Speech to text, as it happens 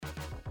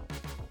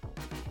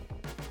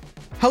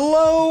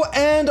Hello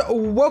and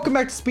welcome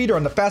back to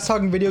Speedrun, the fast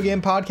talking video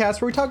game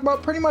podcast where we talk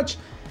about pretty much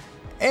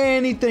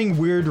anything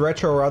weird,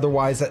 retro, or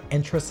otherwise that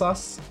interests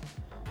us.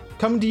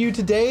 Coming to you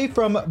today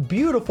from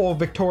beautiful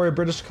Victoria,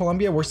 British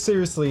Columbia. We're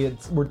seriously,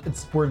 we're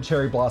in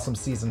cherry blossom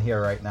season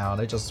here right now, and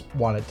I just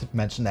wanted to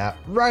mention that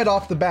right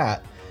off the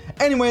bat.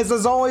 Anyways,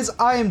 as always,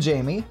 I am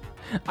Jamie.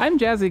 I'm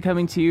Jazzy,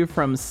 coming to you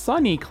from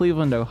sunny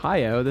Cleveland,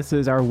 Ohio. This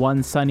is our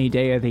one sunny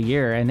day of the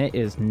year, and it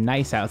is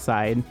nice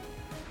outside.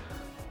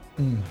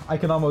 I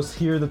can almost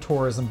hear the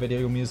tourism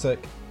video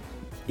music.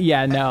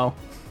 Yeah, no.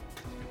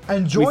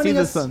 And joining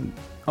us...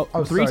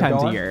 Three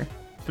times a year.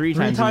 Three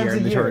times a year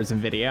in the tourism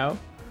video.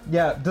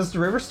 Yeah, does the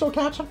river still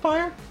catch on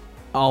fire?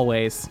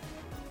 Always.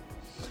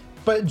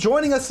 But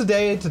joining us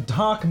today to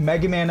talk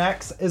Mega Man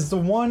X is the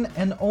one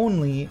and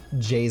only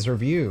Jay's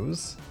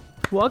Reviews.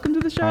 Welcome to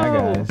the show.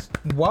 Hi, guys.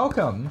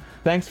 Welcome.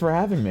 Thanks for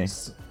having me.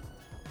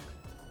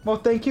 Well,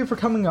 thank you for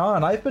coming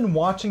on. I've been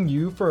watching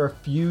you for a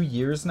few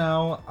years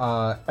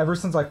now, ever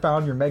since I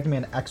found your Mega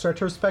Man X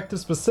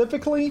retrospective.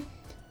 Specifically,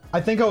 I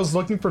think I was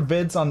looking for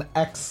vids on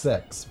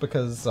X6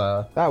 because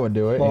that would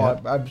do it. Well,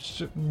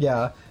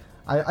 yeah.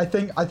 I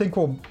think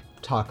we'll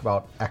talk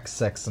about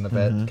X6 in a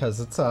bit because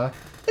it's an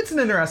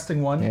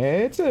interesting one.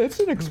 Yeah, it's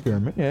an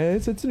experiment. Yeah,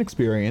 it's an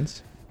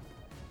experience.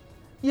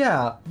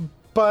 Yeah,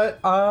 but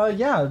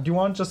yeah. Do you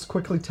want to just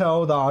quickly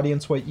tell the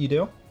audience what you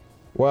do?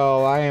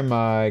 Well, I am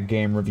a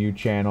game review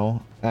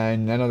channel,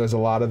 and I know there's a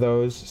lot of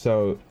those,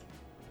 so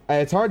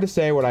it's hard to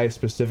say what I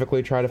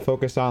specifically try to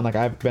focus on. Like,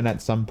 I've been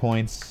at some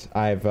points,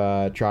 I've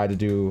tried to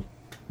do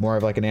more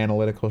of like an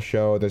analytical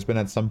show. There's been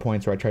at some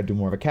points where I tried to do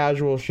more of a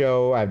casual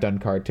show. I've done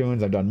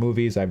cartoons, I've done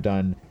movies, I've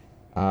done,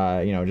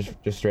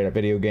 just straight up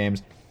video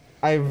games.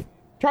 I've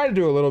tried to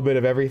do a little bit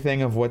of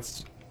everything of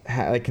what's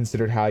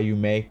considered how you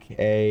make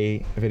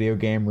a video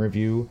game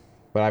review,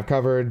 but I've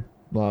covered,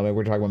 well,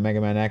 we're talking about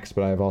Mega Man X,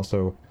 but I've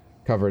also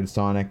covered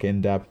Sonic in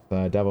depth,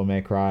 Devil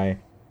May Cry,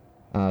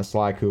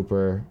 Sly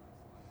Cooper.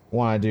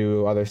 Want to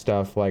do other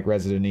stuff like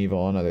Resident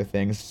Evil and other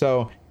things.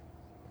 So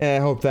I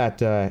hope that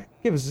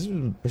gives us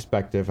some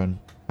perspective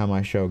on how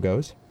my show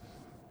goes.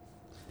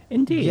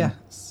 Indeed.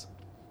 Yes.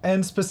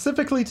 And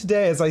specifically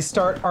today, as I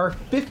start our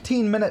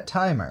 15-minute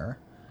timer,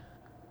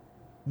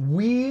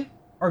 we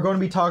are going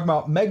to be talking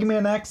about Mega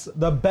Man X,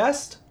 the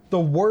best, the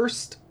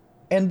worst,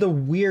 and the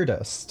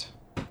weirdest.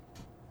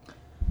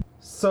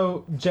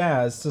 So,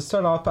 Jazz, to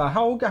start off,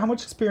 how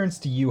much experience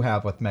do you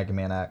have with Mega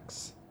Man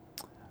X?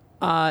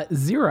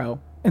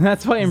 0. And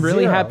that's why I'm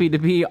really 0. happy to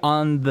be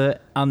on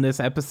this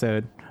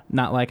episode.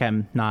 Not like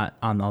I'm not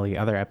on all the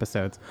other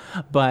episodes,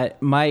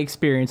 but my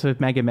experience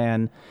with Mega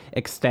Man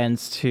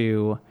extends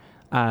to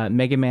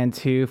Mega Man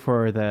 2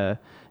 for the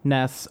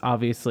NES,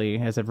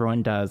 obviously, as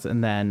everyone does,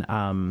 and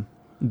then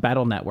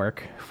Battle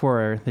Network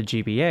for the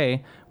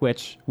GBA,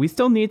 which we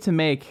still need to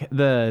make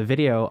the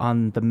video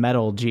on the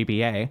Metal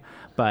GBA,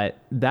 but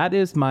that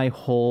is my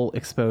whole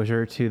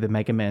exposure to the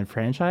Mega Man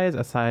franchise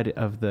aside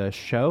of the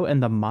show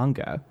and the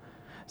manga.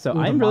 So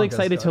I'm really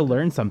excited to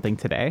learn something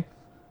today.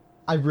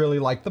 I really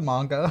like the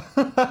manga.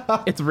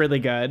 It's really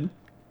good.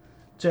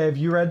 Jay, have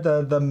you read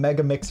the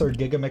Mega Mix or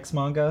Giga Mix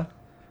manga?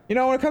 You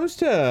know, when it comes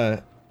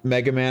to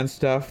Mega Man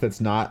stuff that's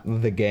not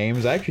the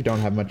games, I actually don't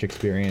have much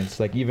experience.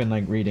 Like, even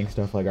like reading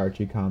stuff like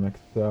Archie comics.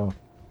 So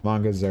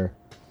mangas are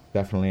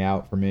definitely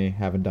out for me.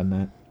 Haven't done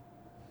that.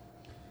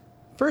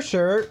 For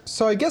sure.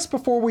 So I guess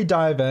before we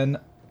dive in,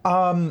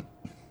 so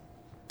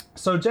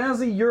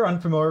Jazzy, you're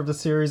unfamiliar with the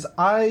series.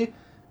 I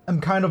am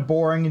kind of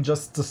boring and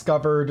just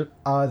discovered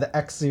the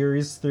X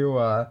series through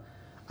I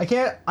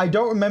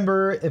don't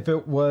remember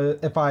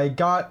if I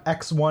got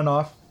X1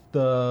 off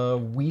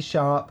the Wii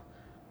Shop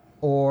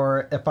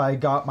or if I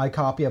got my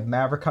copy of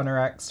Maverick Hunter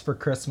X for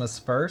Christmas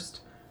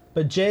first.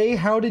 But Jay,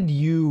 how did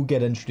you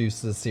get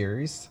introduced to the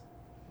series?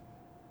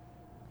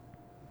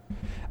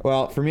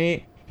 Well, for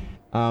me,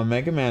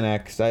 Mega Man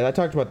X, I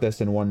talked about this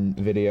in one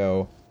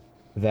video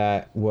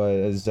that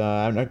was,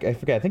 I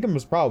forget, I think it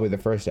was probably the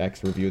first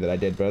X review that I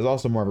did, but it was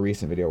also more of a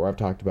recent video where I've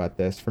talked about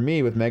this. For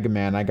me, with Mega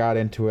Man, I got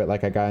into it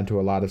like I got into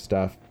a lot of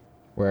stuff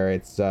where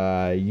it's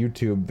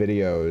YouTube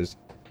videos.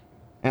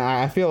 And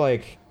I feel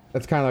like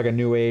that's kind of like a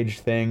new age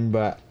thing,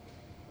 but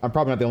I'm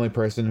probably not the only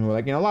person who,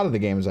 like, you know, a lot of the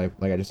games like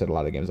I just said, a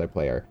lot of the games I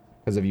play are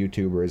because of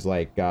YouTubers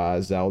like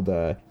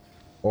Zelda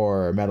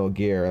or Metal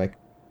Gear. Like,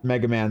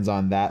 Mega Man's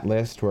on that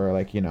list where,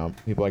 like, you know,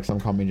 people like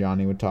Some Call Me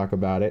Johnny would talk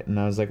about it, and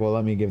I was like, well,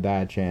 let me give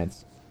that a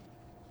chance.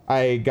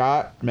 I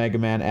got Mega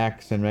Man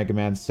X and Mega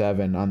Man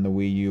 7 on the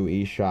Wii U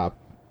eShop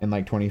in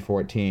like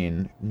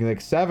 2014.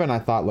 Like 7 I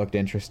thought looked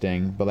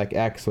interesting, but like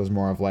X was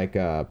more of like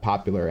a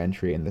popular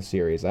entry in the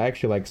series. I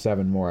actually liked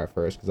 7 more at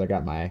first because I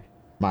got my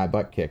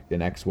butt kicked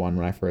in X1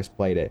 when I first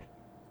played it.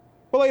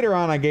 But later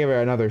on, I gave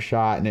it another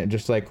shot, and it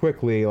just like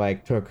quickly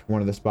like took one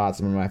of the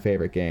spots in one of my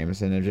favorite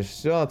games, and it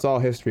just it's all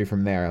history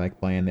from there. Like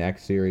playing the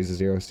X series, the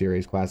Zero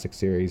series, Classic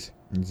series,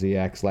 and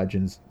ZX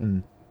Legends,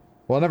 and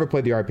well, I never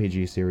played the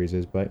RPG series,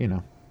 but you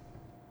know.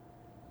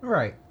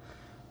 Right.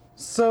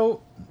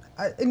 So,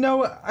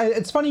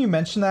 It's funny you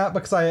mention that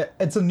because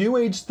it's a new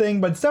age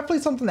thing, but it's definitely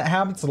something that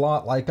happens a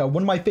lot. Like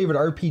one of my favorite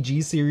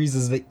RPG series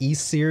is the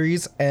East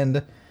series,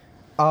 and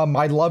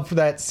my love for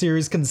that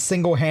series can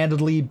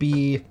single-handedly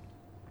be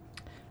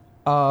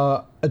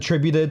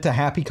attributed to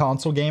Happy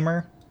Console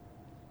Gamer.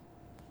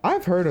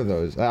 I've heard of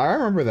those. I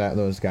remember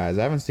those guys.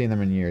 I haven't seen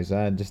them in years.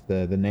 Just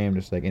the name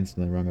just like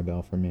instantly rung a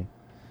bell for me.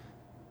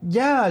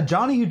 Yeah,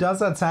 Johnny who does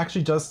that's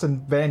actually just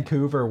in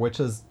Vancouver, which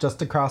is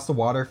just across the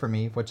water from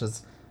me, which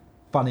is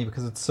funny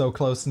because it's so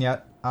close, and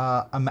yet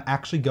I'm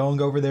actually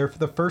going over there for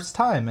the first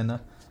time in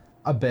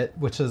a bit,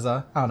 which is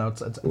I don't know,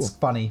 it's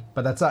funny,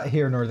 but that's not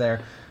here nor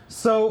there.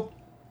 So,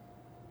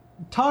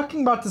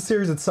 talking about the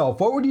series itself,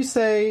 what would you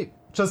say,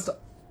 just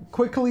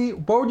quickly,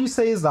 what would you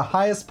say is the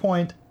highest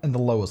point and the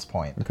lowest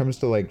point? When it comes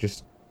to like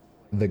just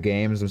the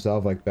games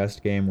themselves, like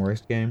best game,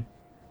 worst game.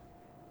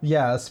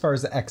 Yeah, as far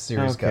as the X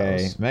series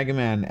goes. Mega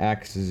Man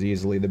X is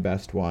easily the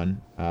best one,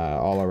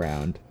 all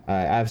around.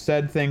 I've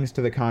said things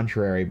to the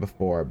contrary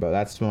before, but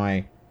that's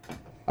my...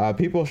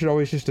 people should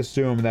always just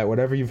assume that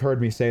whatever you've heard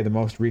me say the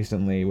most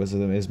recently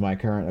is my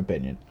current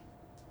opinion.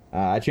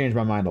 I change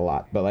my mind a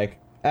lot, but like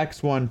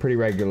X1 pretty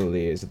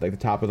regularly is at like the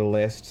top of the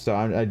list, so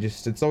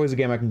it's always a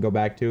game I can go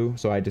back to,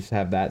 so I just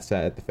have that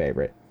set at the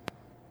favorite.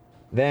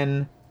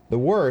 Then the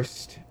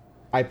worst...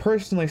 I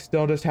personally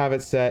still just have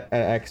it set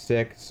at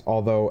X6,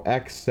 although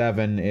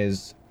X7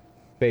 is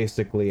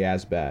basically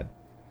as bad.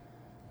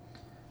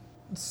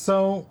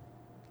 So,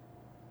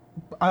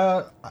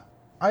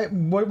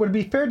 would it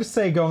be fair to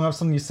say, going off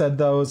something you said,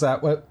 though, is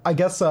that I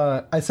guess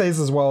I say this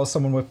as well as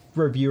someone with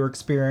reviewer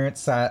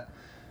experience, that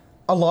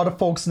a lot of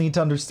folks need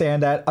to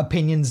understand that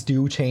opinions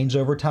do change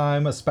over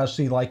time,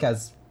 especially like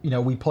as,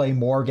 we play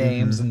more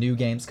games and new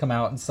games come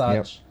out and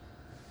such. Yep.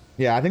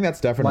 Yeah, I think that's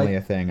definitely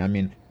a thing. I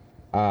mean,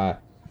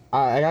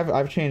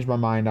 I've changed my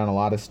mind on a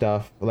lot of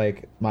stuff.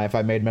 Like if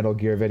I made Metal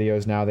Gear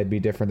videos now, they'd be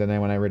different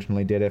than when I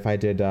originally did. If I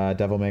did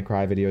Devil May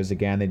Cry videos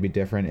again, they'd be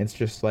different. It's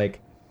just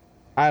like,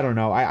 I don't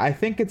know. I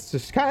think it's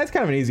just kind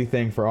of an easy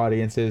thing for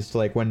audiences to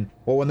like when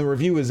the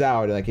review is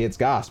out, like it's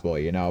gospel,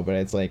 but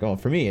it's like, oh,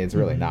 for me, it's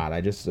really not.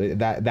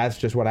 That's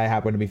just what I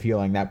happen to be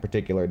feeling that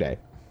particular day.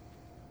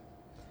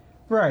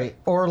 Right.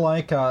 Or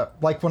like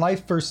when I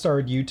first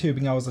started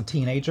YouTubing, I was a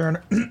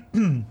teenager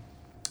and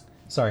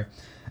sorry.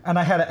 And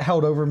I had it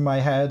held over my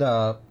head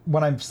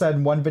when I said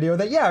in one video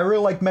that, yeah, I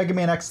really like Mega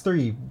Man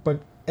X3.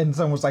 And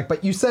someone was like,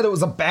 but you said it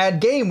was a bad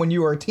game when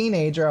you were a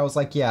teenager. I was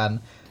like, yeah. And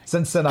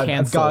since then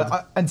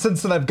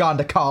I've gone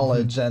to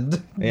college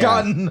and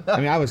gotten I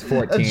mean, I was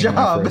 14 when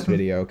my first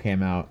video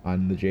came out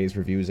on the Jay's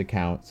Reviews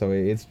account. So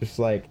it's just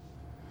like,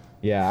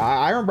 yeah,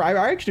 I remember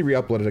I actually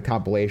re-uploaded a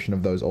compilation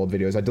of those old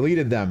videos. I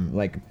deleted them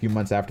like a few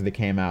months after they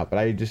came out. But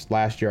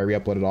last year I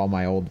re-uploaded all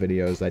my old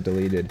videos I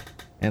deleted.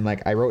 And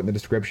like I wrote in the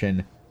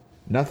description,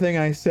 nothing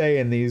I say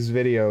in these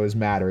videos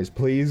matters.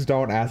 Please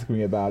don't ask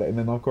me about it. And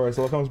then, of course,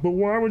 all comes, but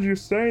why would you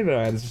say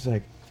that? It's just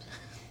like,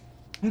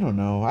 I don't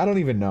know. I don't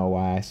even know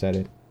why I said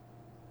it.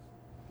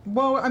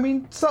 Well, I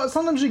mean,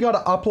 sometimes you gotta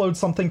upload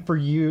something for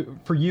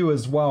you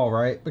as well,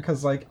 right?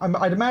 Because, like,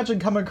 I'd imagine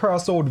coming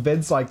across old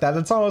vids like that,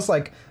 it's almost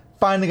like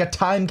finding a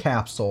time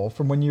capsule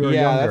from when you were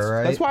younger,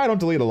 right? That's why I don't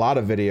delete a lot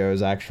of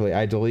videos, actually.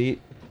 I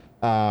delete...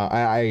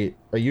 I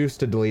used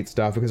to delete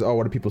stuff because,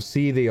 what do people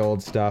see the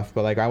old stuff?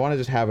 But, like, I want to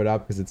just have it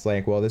up because it's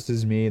like, well, this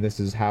is me. This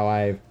is how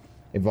I've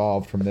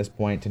evolved from this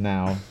point to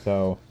now.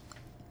 So,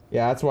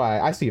 yeah, that's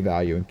why I see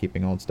value in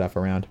keeping old stuff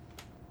around.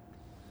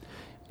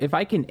 If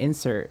I can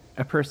insert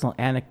a personal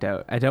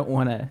anecdote, I don't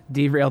want to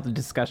derail the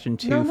discussion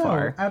too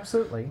far. No,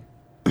 absolutely.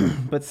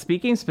 But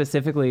speaking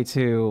specifically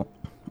to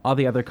all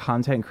the other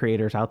content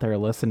creators out there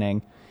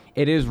listening,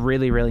 it is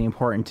really, really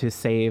important to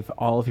save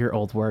all of your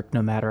old work,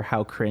 no matter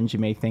how cringe you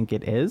may think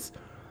it is.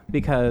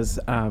 Because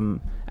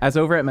as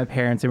over at my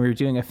parents, and we were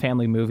doing a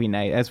family movie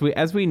night,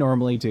 as we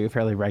normally do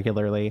fairly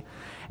regularly,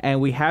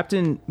 and we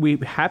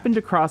happened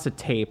across a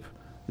tape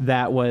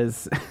that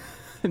was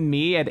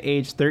me at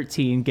age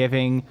 13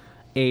 giving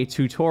a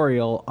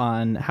tutorial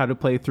on how to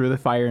play Through the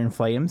Fire and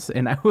Flames,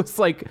 and I was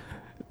like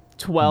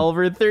 12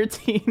 or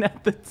 13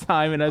 at the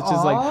time, and I was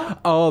just like,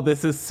 oh,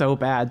 this is so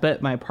bad.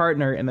 But my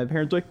partner and my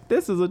parents were like,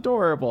 this is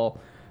adorable.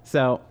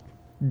 So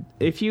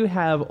if you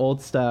have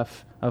old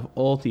stuff of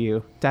old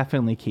you,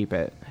 definitely keep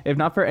it. If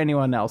not for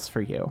anyone else,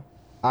 for you.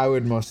 I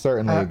would most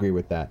certainly agree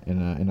with that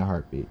in a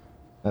heartbeat.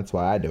 That's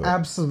why I do it.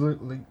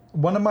 Absolutely.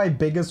 One of my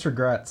biggest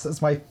regrets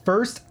is my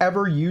first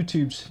ever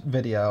YouTube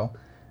video.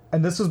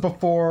 And this was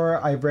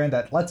before I ran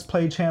that Let's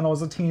Play channel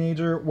as a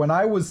teenager. When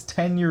I was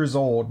 10 years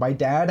old, my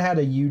dad had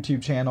a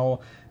YouTube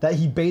channel that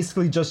he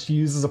basically just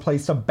used as a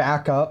place to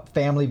back up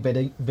family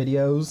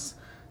videos.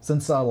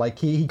 Since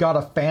he got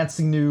a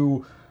fancy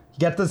new...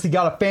 Get this, he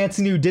got a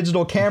fancy new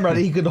digital camera that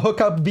he could hook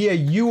up via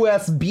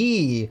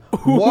USB.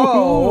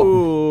 Whoa!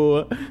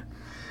 Ooh.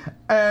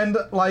 And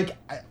like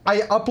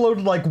I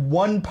uploaded like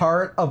one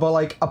part of a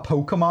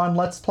Pokemon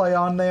Let's Play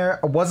on there.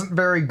 It wasn't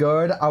very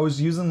good. I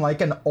was using like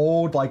an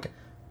old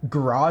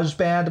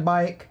GarageBand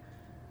mic.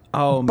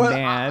 Oh,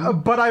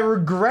 man. But I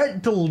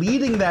regret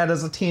deleting that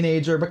as a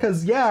teenager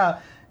because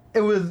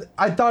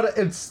I thought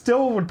it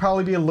still would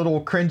probably be a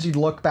little cringy to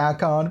look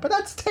back on, but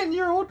that's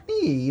 10-year-old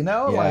me, you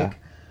know? Yeah. Like,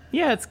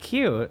 Yeah, it's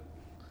cute.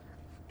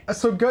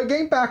 so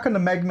getting back on the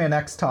Mega Man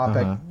X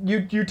topic,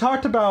 you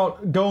talked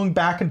about going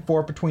back and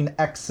forth between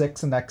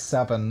X6 and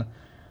X7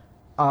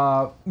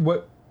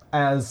 what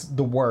as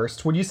the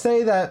worst. Would you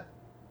say that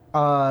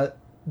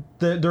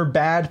they're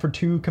bad for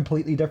two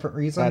completely different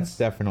reasons? That's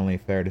definitely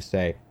fair to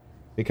say.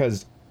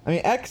 Because, I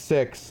mean,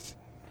 X6,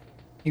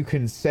 you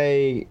can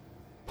say,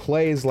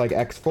 plays like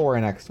X4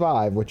 and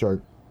X5, which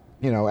are,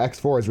 you know,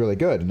 X4 is really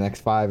good, and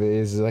X5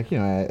 is, like, you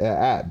know,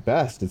 at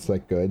best, it's,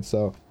 like, good.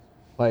 So,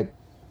 like,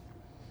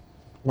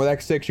 with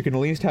X6, you can at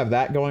least have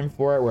that going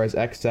for it, whereas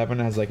X7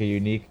 has, like, a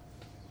unique,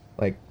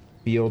 like,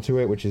 feel to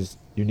it, which is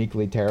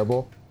uniquely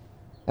terrible.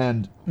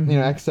 And, you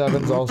know,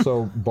 X7's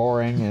also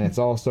boring, and it's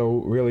also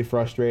really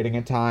frustrating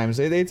at times.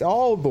 It's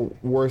all the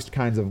worst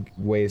kinds of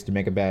ways to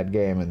make a bad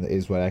game, and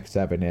is what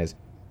X7 is.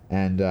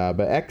 And, but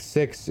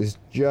X6 is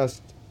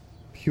just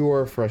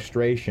pure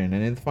frustration.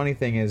 And the funny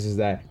thing is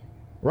that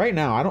right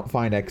now, I don't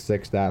find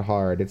X6 that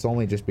hard. It's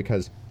only just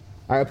because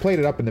I played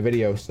it up in the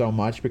video so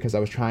much because I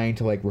was trying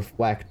to, like,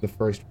 reflect the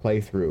first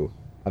playthrough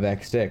of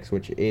X6,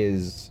 which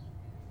is,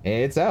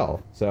 it's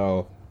L.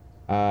 So,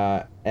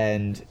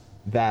 and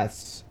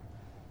that's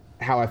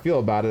how I feel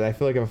about it. I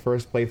feel like if a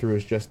first playthrough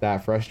is just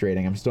that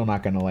frustrating, I'm still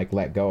not going to, like,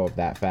 let go of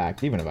that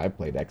fact, even if I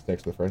played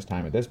X6 the first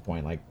time at this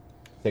point, like,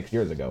 6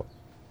 years ago.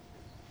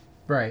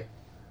 Right.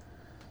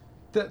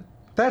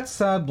 That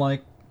said,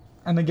 like,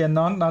 and again,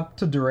 not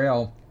to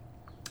derail,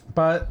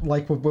 but,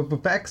 like, with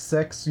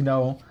X6, you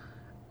know,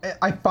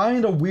 I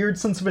find a weird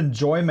sense of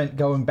enjoyment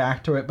going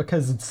back to it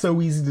because it's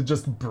so easy to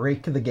just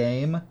break the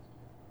game.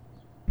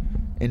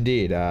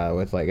 Indeed,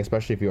 with, like,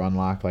 especially if you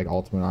unlock, like,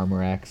 Ultimate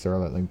Armor X or,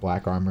 like,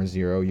 Black Armor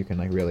 0, you can,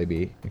 like, really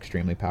be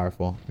extremely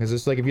powerful. Because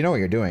it's, like, if you know what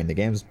you're doing, the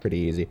game's pretty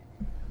easy.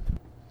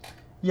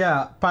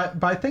 Yeah,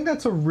 but I think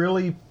that's a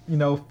really, you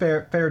know,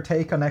 fair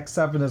take on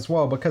X7 as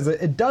well, because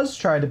it does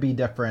try to be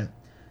different.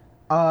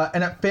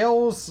 And it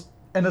fails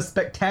in a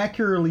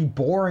spectacularly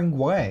boring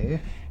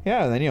way.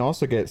 Yeah, and then you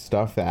also get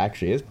stuff that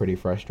actually is pretty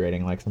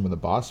frustrating, like some of the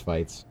boss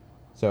fights.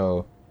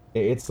 So,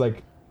 it's,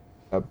 like,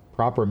 a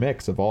proper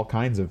mix of all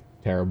kinds of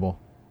terrible.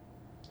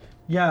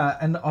 Yeah,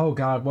 and oh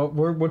god,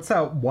 what's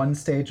that one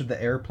stage of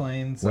the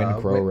airplanes?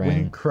 Wind Crow Ring.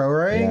 Wind Crow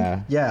Ring?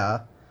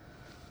 Yeah.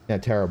 Yeah,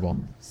 terrible.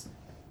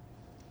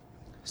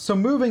 So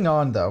moving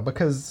on, though,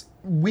 because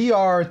we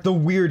are the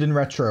Weird and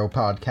Retro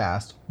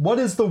podcast. What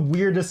is the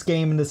weirdest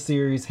game in the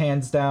series,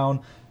 hands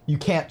down? You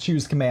can't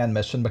choose Command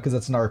Mission because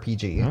it's an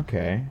RPG.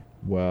 Okay,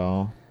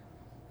 well,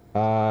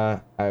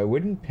 I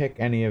wouldn't pick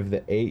any of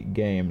the 8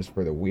 games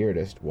for the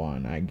weirdest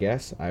one. I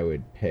guess I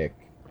would pick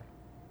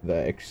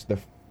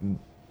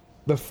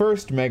the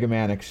first Mega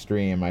Man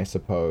Extreme, I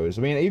suppose.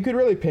 I mean, you could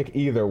really pick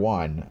either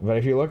one, but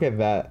if you look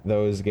at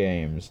those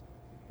games,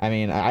 I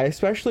mean, I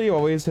especially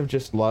always have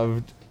just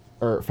loved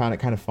or found it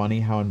kind of funny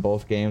how in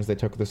both games they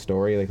took the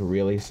story, like,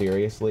 really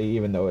seriously,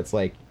 even though it's,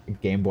 like, a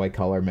Game Boy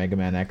Color Mega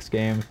Man X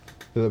game,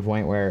 to the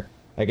point where,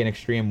 like, in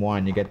Extreme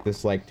 1, you get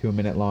this, like,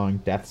 2-minute long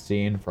death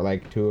scene for,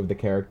 like, 2 of the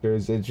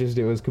characters.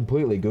 It was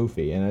completely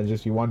goofy,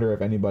 and you wonder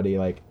if anybody,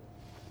 like,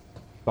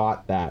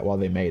 thought that while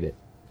they made it.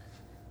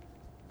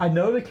 I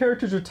know the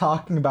characters you're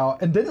talking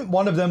about, and didn't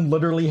one of them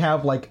literally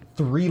have, like,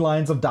 3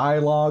 lines of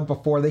dialogue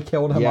before they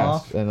killed him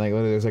off? Yes, and, like,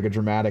 there's, like, a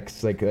dramatic,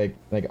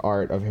 like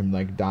art of him,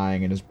 like,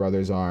 dying in his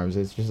brother's arms.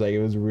 It's just, like,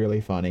 it was really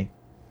funny.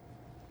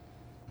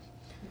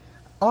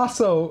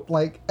 Also,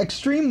 like,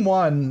 Extreme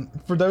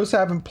 1, for those who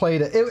haven't played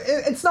it,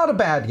 it's not a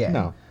bad game.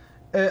 No.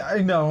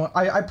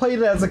 I played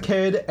it as a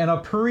kid in a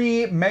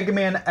pre-Mega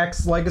Man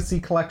X Legacy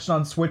Collection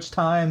on Switch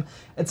time.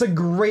 It's a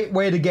great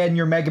way to get in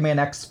your Mega Man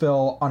X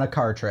fill on a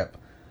car trip.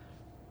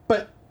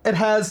 But it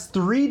has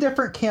 3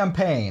 different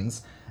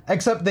campaigns,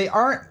 except they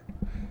aren't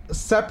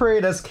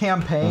separated as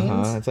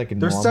campaigns. It's like a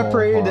They're normal,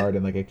 separated, hard,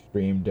 and, like,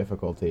 extreme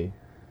difficulty.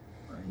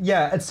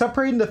 Yeah, it's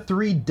separated into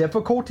 3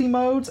 difficulty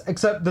modes,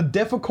 except the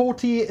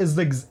difficulty is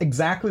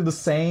exactly the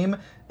same,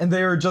 and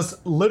they're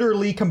just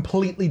literally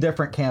completely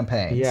different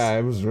campaigns. Yeah,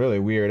 it was really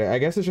weird. I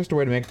guess it's just a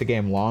way to make the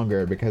game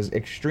longer, because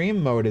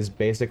extreme mode is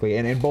basically,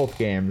 and in both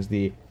games,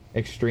 the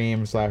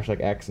extreme / like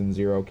X and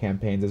 0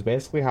 campaigns is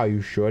basically how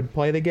you should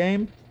play the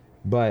game,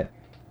 but,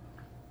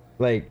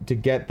 like, to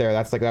get there,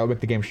 that would make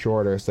the game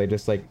shorter, so they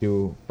just, like,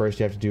 first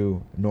you have to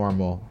do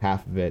normal,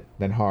 half of it,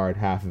 then hard,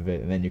 half of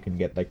it, and then you can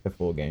get, like, the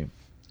full game.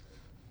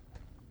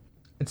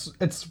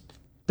 It's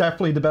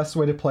definitely the best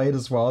way to play it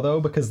as well,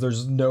 though, because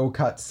there's no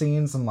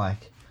cutscenes, and,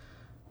 like,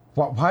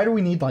 why do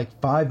we need,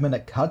 like,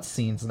 5-minute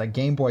cutscenes in a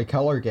Game Boy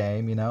Color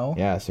game, you know?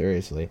 Yeah,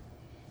 seriously.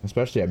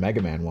 Especially a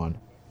Mega Man one.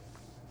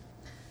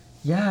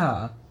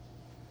 Yeah.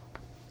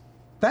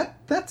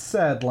 That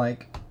said,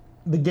 like,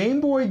 the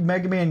Game Boy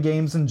Mega Man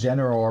games in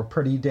general are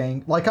pretty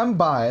dang... Like, I'm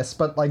biased,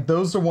 but, like,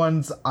 those are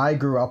ones I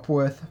grew up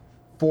with.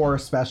 4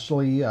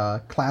 especially,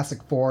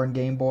 Classic 4 and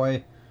Game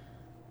Boy.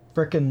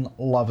 Frickin'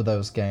 love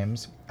those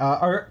games.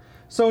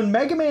 So in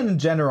Mega Man in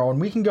general, and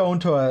we can go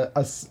into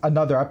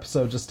another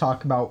episode just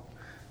talk about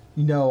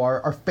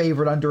our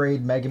favorite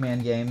underrated Mega Man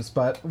games,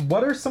 but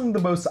what are some of the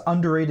most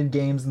underrated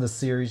games in the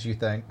series, you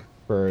think?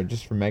 For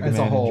Mega As a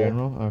Man in whole.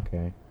 general?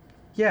 Okay.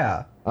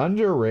 Yeah.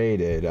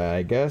 Underrated.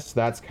 I guess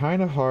that's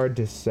kind of hard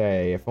to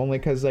say, if only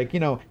because, like, I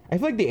feel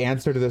like the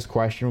answer to this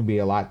question would be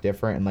a lot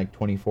different in, like,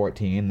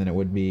 2014 than it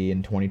would be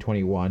in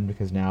 2021,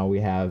 because now we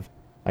have,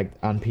 like,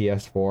 on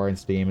PS4 and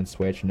Steam and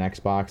Switch and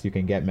Xbox, you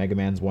can get Mega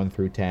Man's 1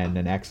 through 10,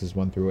 and X's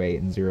 1 through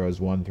 8, and Zero's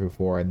 1 through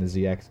 4, and the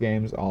ZX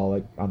games all,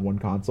 like, on one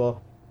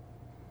console.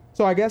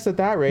 So I guess at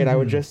that rate, I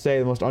would just say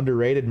the most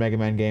underrated Mega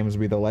Man games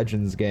would be the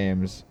Legends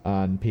games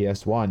on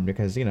PS1,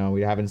 because,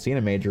 we haven't seen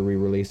a major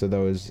re-release of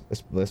those,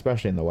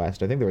 especially in the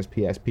West. I think there was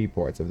PSP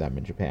ports of them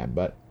in Japan,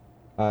 but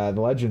the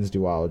Legends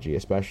duology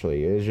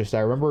especially, it was just, I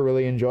remember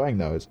really enjoying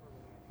those.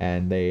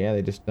 And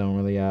they just don't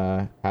really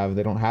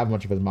they don't have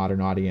much of a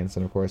modern audience,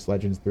 and of course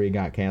Legends 3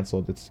 got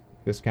canceled. It's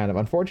just kind of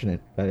unfortunate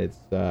that it's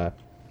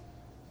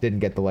didn't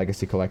get the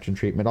Legacy Collection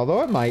treatment,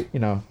 although it might,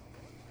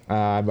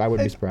 I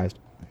wouldn't be surprised.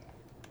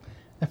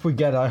 If we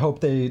get it, I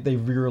hope they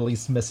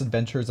re-release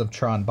Misadventures of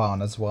Tron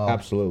Bonne as well.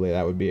 Absolutely,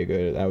 that would be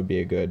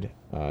a good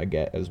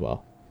get as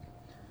well.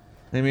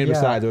 I mean, Yeah.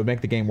 besides, it would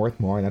make the game worth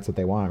more, and that's what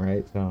they want,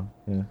 right? So,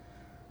 yeah.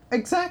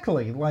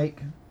 Exactly,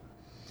 like,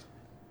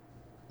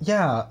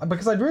 yeah,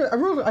 because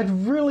I'd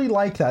really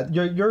like that.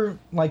 You're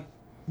like,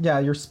 yeah,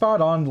 you're spot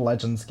on the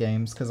Legends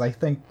games, because I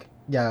think,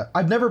 yeah,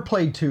 I've never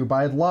played 2, but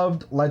I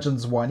loved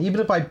Legends 1,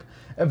 even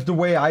if the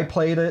way I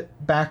played it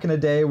back in the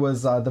day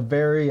was the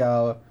very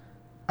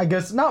I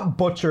guess not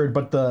butchered,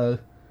 but the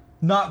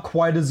not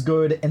quite as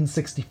good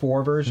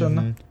N64 version.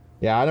 Mm-hmm.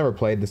 Yeah, I never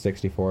played the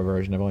 64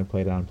 version. I've only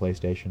played it on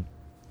PlayStation.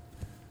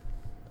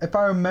 If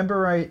I remember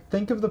right,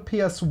 think of the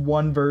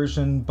PS1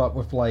 version, but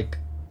with, like,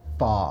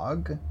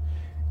 fog.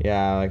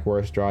 Yeah, like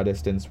worse draw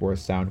distance,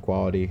 worse sound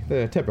quality,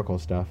 the typical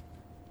stuff.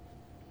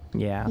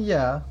 Yeah.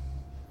 Yeah.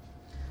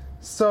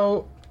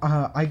 So,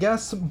 I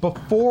guess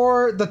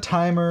before the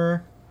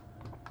timer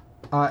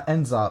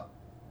ends up,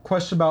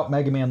 question about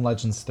Mega Man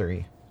Legends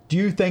 3. Do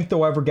you think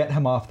they'll ever get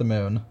him off the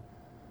moon?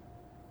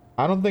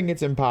 I don't think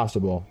it's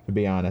impossible, to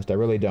be honest. I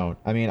really don't.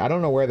 I mean, I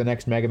don't know where the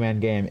next Mega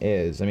Man game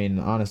is. I mean,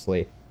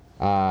 honestly,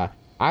 from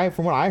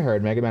what I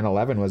heard, Mega Man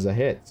 11 was a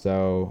hit,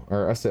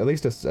 or at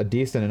least a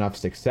decent enough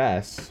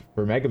success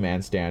for Mega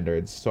Man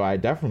standards. So I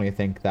definitely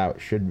think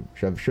that should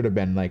have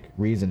been, like,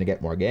 reason to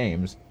get more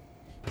games.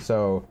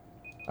 So,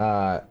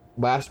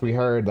 last I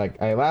heard,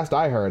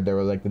 there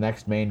was, like, the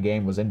next main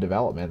game was in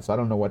development. So I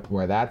don't know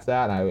where that's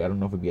at. I don't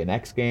know if it'd be an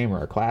X game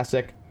or a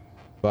classic.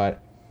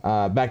 But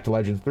back to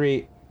Legends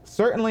 3,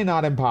 certainly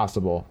not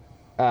impossible.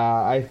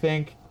 I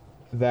think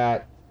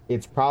that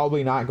it's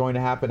probably not going to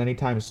happen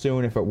anytime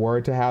soon if it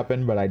were to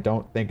happen, but I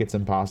don't think it's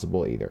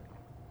impossible either.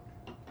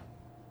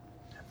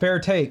 Fair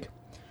take.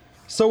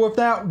 So with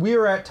that,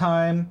 we're at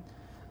time.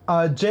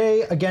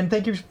 Jay, again,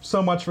 thank you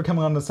so much for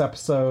coming on this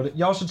episode.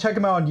 Y'all should check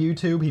him out on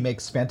YouTube. He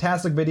makes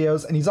fantastic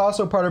videos, and he's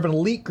also part of an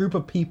elite group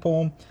of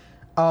people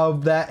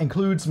that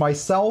includes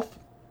myself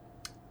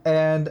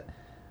and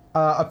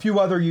a few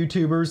other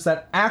YouTubers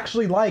that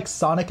actually like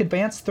Sonic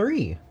Advance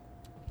 3.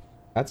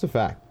 That's a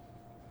fact.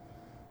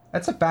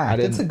 That's a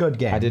fact. It's a good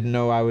game. I didn't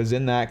know I was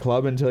in that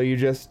club until you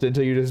just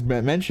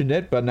mentioned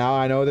it, but now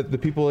I know that the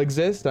people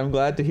exist. I'm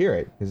glad to hear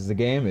it, because the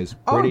game is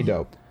pretty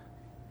dope.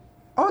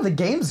 Oh, the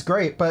game's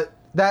great, but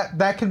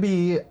that can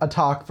be a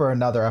talk for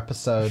another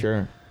episode.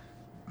 Sure.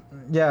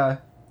 Yeah.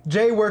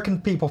 Jay, where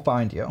can people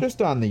find you?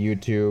 Just on the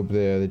YouTube,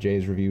 the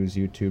Jay's Reviews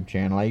YouTube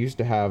channel. I used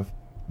to have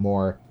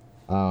more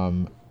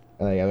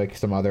like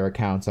some other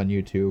accounts on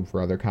YouTube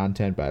for other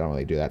content, but I don't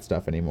really do that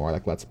stuff anymore,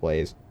 like Let's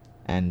Plays.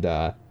 And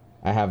I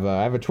have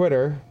a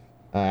Twitter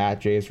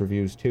at Jay's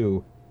Reviews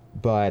too,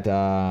 but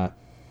I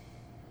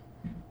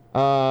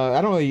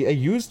don't really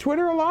use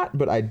Twitter a lot,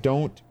 but I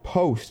don't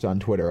post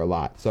on Twitter a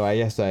lot. So I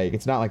guess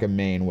it's not like a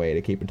main way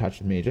to keep in touch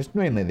with me, just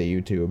mainly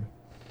the YouTube.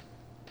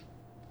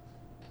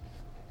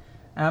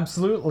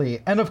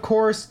 Absolutely. And of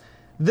course,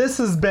 this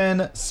has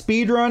been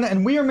Speedrun,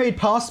 and we are made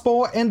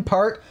possible in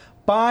part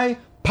by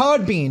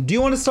Podbean. Do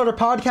you want to start a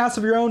podcast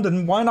of your own?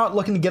 Then why not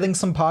look into getting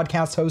some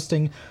podcast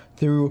hosting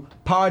through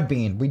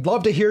Podbean? We'd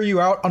love to hear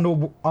you out on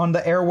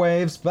the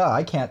airwaves. But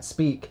I can't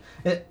speak.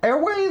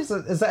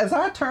 Airwaves? Is that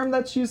a term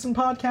that's used in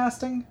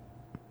podcasting?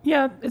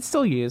 Yeah, it's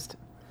still used.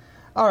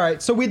 All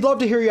right, so we'd love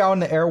to hear you out on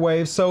the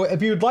airwaves. So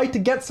if you'd like to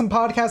get some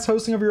podcast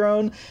hosting of your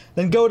own,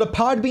 then go to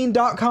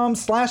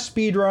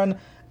podbean.com/speedrun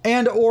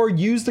and or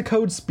use the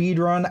code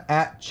speedrun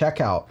at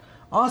checkout.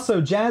 Also,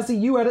 Jazzy,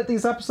 you edit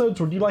these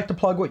episodes. Would you like to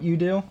plug what you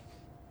do?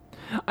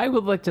 I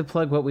would like to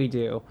plug what we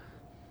do.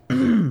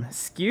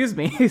 Excuse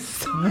me.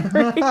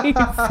 Sorry.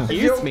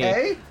 Excuse me.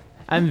 Okay?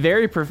 I'm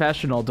very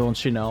professional,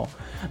 don't you know?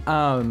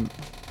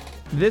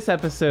 This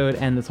episode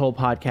and this whole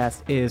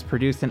podcast is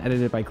produced and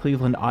edited by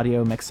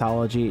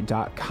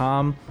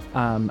ClevelandAudioMixology.com.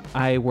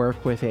 I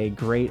work with a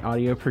great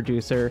audio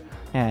producer,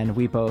 and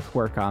we both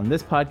work on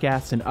this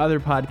podcast and other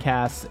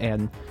podcasts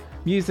and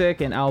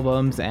music and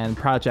albums and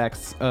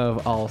projects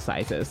of all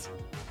sizes.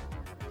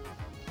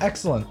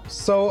 Excellent.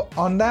 So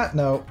on that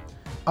note,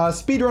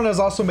 Speedrun is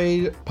also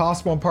made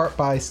possible in part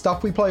by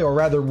Stuff We Play, or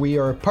rather, we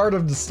are part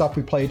of the Stuff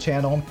We Play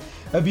channel.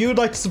 If you would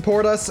like to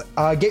support us,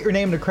 get your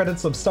name in the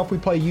credits of Stuff We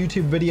Play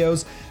YouTube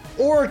videos,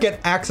 or get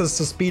access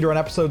to Speedrun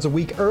episodes a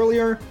week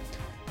early,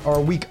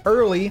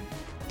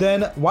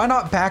 then why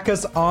not back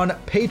us on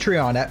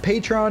Patreon at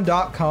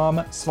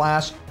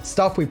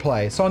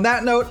patreon.com/stuffweplay. So on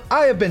that note,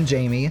 I have been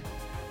Jamie.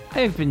 I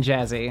have been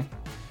Jazzy.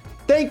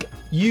 Thank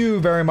you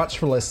very much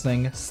for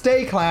listening.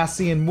 Stay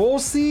classy, and we'll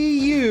see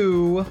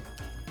you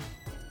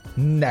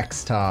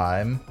next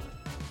time.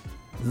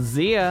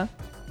 Zia.